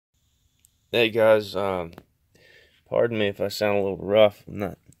Hey guys, pardon me if I sound a little rough. I'm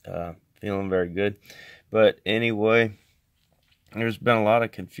not feeling very good. But anyway, there's been a lot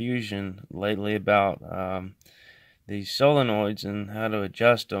of confusion lately about these solenoids and how to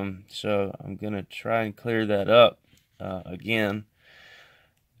adjust them. So I'm going to try and clear that up again.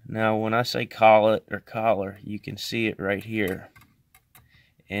 Now, when I say collet or collar, you can see it right here.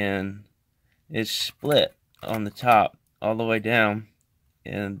 And it's split on the top all the way down.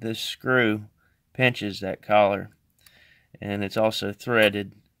 And this screw pinches that collar, and it's also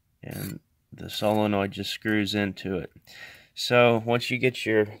threaded, and the solenoid just screws into it. So once you get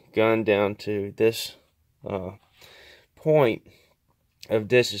your gun down to this point of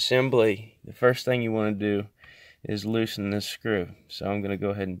disassembly, the first thing you want to do is loosen this screw. So I'm going to go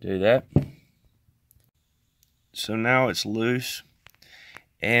ahead and do that. So now it's loose,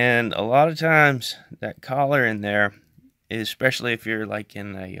 and a lot of times that collar in there, especially if you're like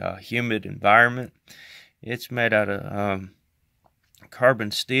in a humid environment, it's made out of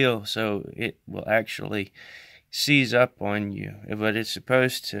carbon steel, so it will actually seize up on you, but it's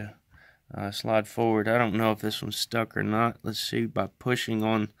supposed to slide forward. I don't know if this one's stuck or not. Let's see by pushing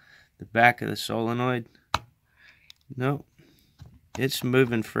on the back of the solenoid. No, it's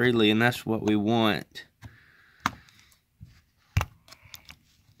moving freely, and that's what we want.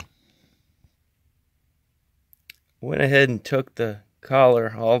 Went ahead and took the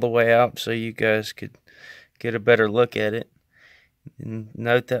collar all the way out so you guys could get a better look at it. And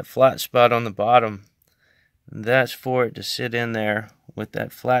note that flat spot on the bottom. That's for it to sit in there with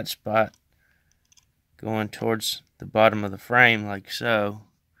that flat spot going towards the bottom of the frame, like so.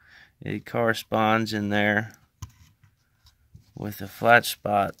 It corresponds in there with a flat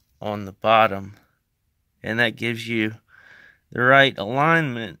spot on the bottom, and that gives you the right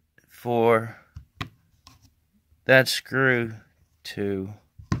alignment for that screw to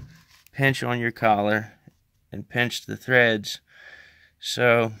pinch on your collar and pinch the threads,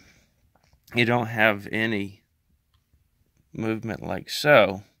 so you don't have any movement like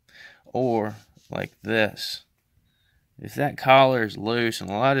so, or like this. If that collar is loose, and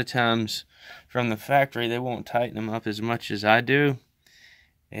a lot of times from the factory they won't tighten them up as much as I do,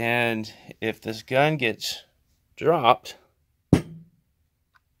 and if this gun gets dropped,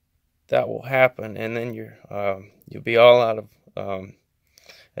 that will happen, and then you'll be all out of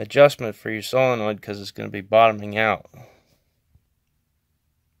adjustment for your solenoid because it's going to be bottoming out.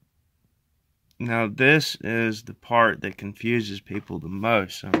 Now this is the part that confuses people the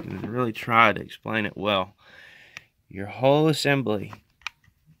most, so I'm going to really try to explain it well. Your whole assembly,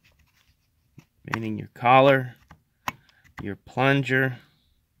 meaning your collar, your plunger,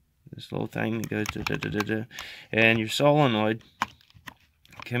 this little thing that goes da-da-da-da-da, and your solenoid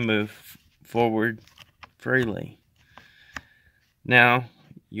can move forward freely. Now,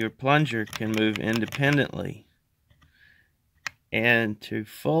 your plunger can move independently, and to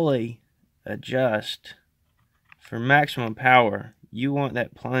fully adjust for maximum power, you want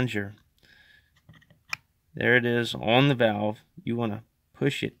that plunger, there it is on the valve, you want to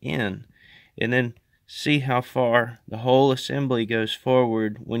push it in, and then see how far the whole assembly goes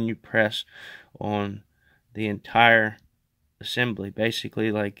forward when you press on the entire assembly,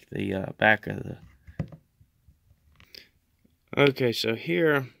 basically like the back of the... Okay, so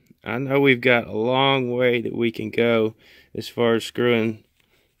here I know we've got a long way that we can go as far as screwing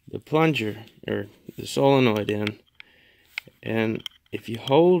the plunger or the solenoid in, and if you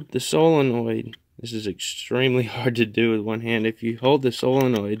hold the solenoid, this is extremely hard to do with one hand. If you hold the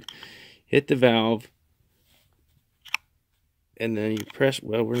solenoid, hit the valve, and then you press,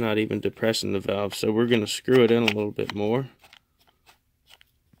 well, we're not even depressing the valve, so we're going to screw it in a little bit more.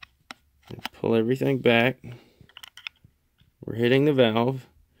 And pull everything back. We're hitting the valve.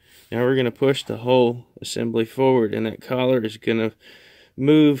 Now we're going to push the whole assembly forward, and that collar is going to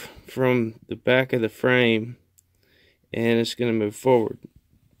move from the back of the frame, and it's going to move forward.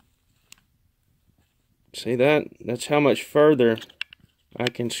 See that? That's how much further I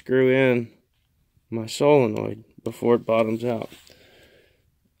can screw in my solenoid before it bottoms out.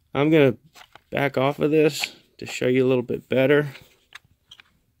 I'm going to back off of this to show you a little bit better.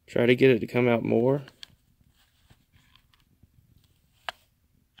 Try to get it to come out more.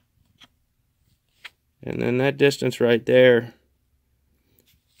 And then that distance right there,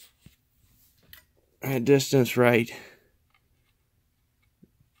 that distance right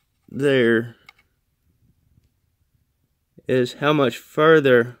there is how much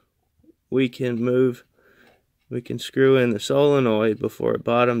further we can move, we can screw in the solenoid before it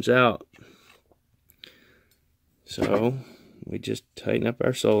bottoms out. So we just tighten up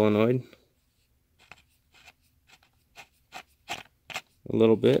our solenoid a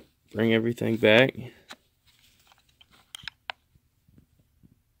little bit, bring everything back.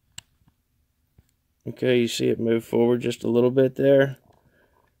 Okay, you see it move forward just a little bit there.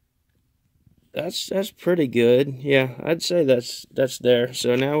 That's pretty good. Yeah, I'd say that's there.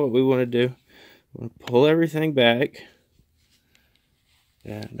 So now what we want to do, we'll pull everything back.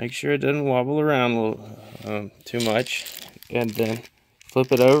 Yeah, make sure it doesn't wobble around a little, too much, and then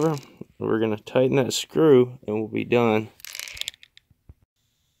flip it over. We're going to tighten that screw and we'll be done.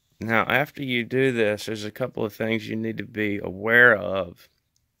 Now after you do this, there's a couple of things you need to be aware of.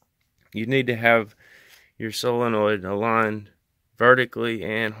 You need to have your solenoid aligned vertically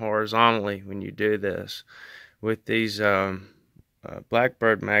and horizontally when you do this. With these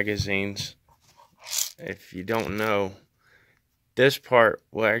Blackbird magazines, if you don't know, this part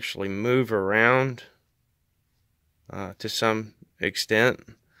will actually move around to some extent,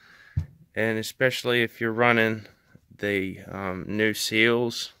 and especially if you're running the new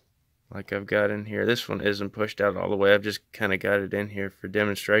seals like I've got in here. This one isn't pushed out all the way. I've just kind of got it in here for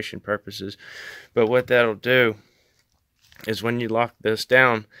demonstration purposes. But what that'll do is when you lock this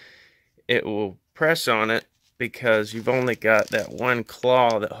down, it will press on it because you've only got that one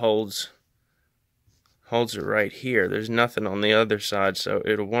claw that holds it right here. There's nothing on the other side, so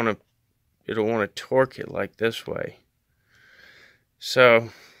it'll want to torque it like this way. So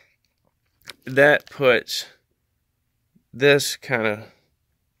that puts this kind of,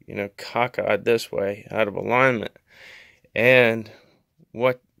 cockeyed this way, out of alignment. And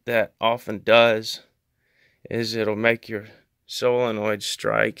what that often does is it'll make your solenoid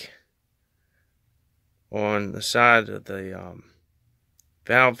strike on the side of the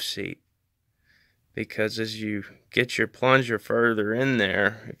valve seat, because as you get your plunger further in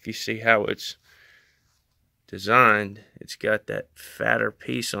there, if you see how it's designed, it's got that fatter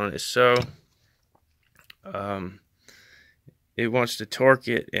piece on it, so it wants to torque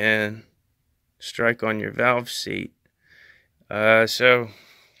it and strike on your valve seat. So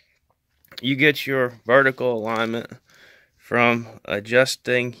you get your vertical alignment from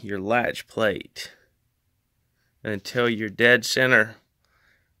adjusting your latch plate until you're dead center,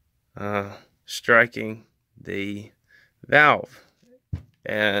 striking the valve.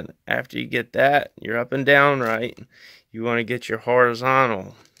 And after you get that, you're up and down right, you want to get your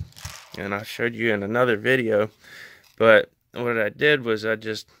horizontal. And I showed you in another video, but what I did was I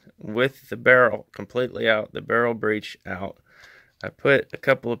just, with the barrel completely out, the barrel breech out, I put a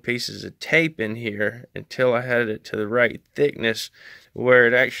couple of pieces of tape in here until I had it to the right thickness where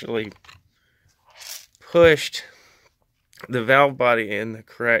it actually pushed the valve body in the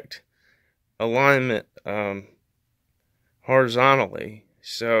correct alignment horizontally.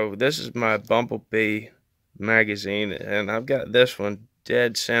 So this is my Bumblebee magazine, and I've got this one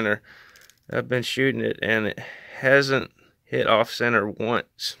dead center. I've been shooting it and it hasn't hit off center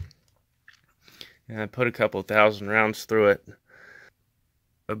once, and I put a couple thousand rounds through it.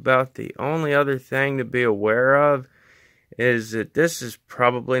 About the only other thing to be aware of is that this is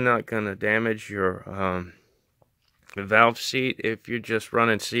probably not going to damage your valve seat if you're just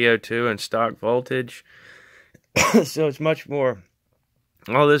running CO2 and stock voltage. So it's much more,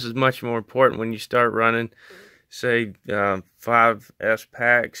 all this is much more important when you start running, say 5S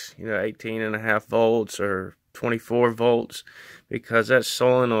packs, 18.5 volts or 24 volts, because that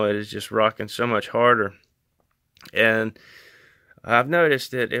solenoid is just rocking so much harder. And I've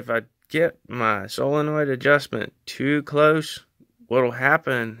noticed that if I get my solenoid adjustment too close, what'll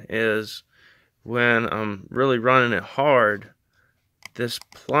happen is when I'm really running it hard, this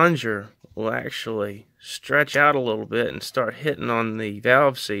plunger will actually stretch out a little bit and start hitting on the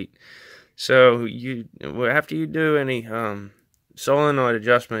valve seat. So after you do any solenoid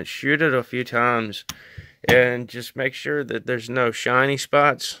adjustment, shoot it a few times and just make sure that there's no shiny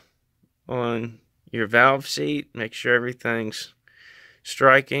spots on your valve seat. Make sure everything's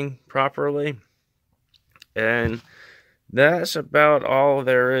striking properly, and that's about all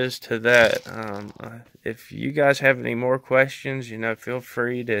there is to that. If you guys have any more questions, feel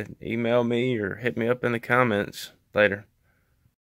free to email me or hit me up in the comments later.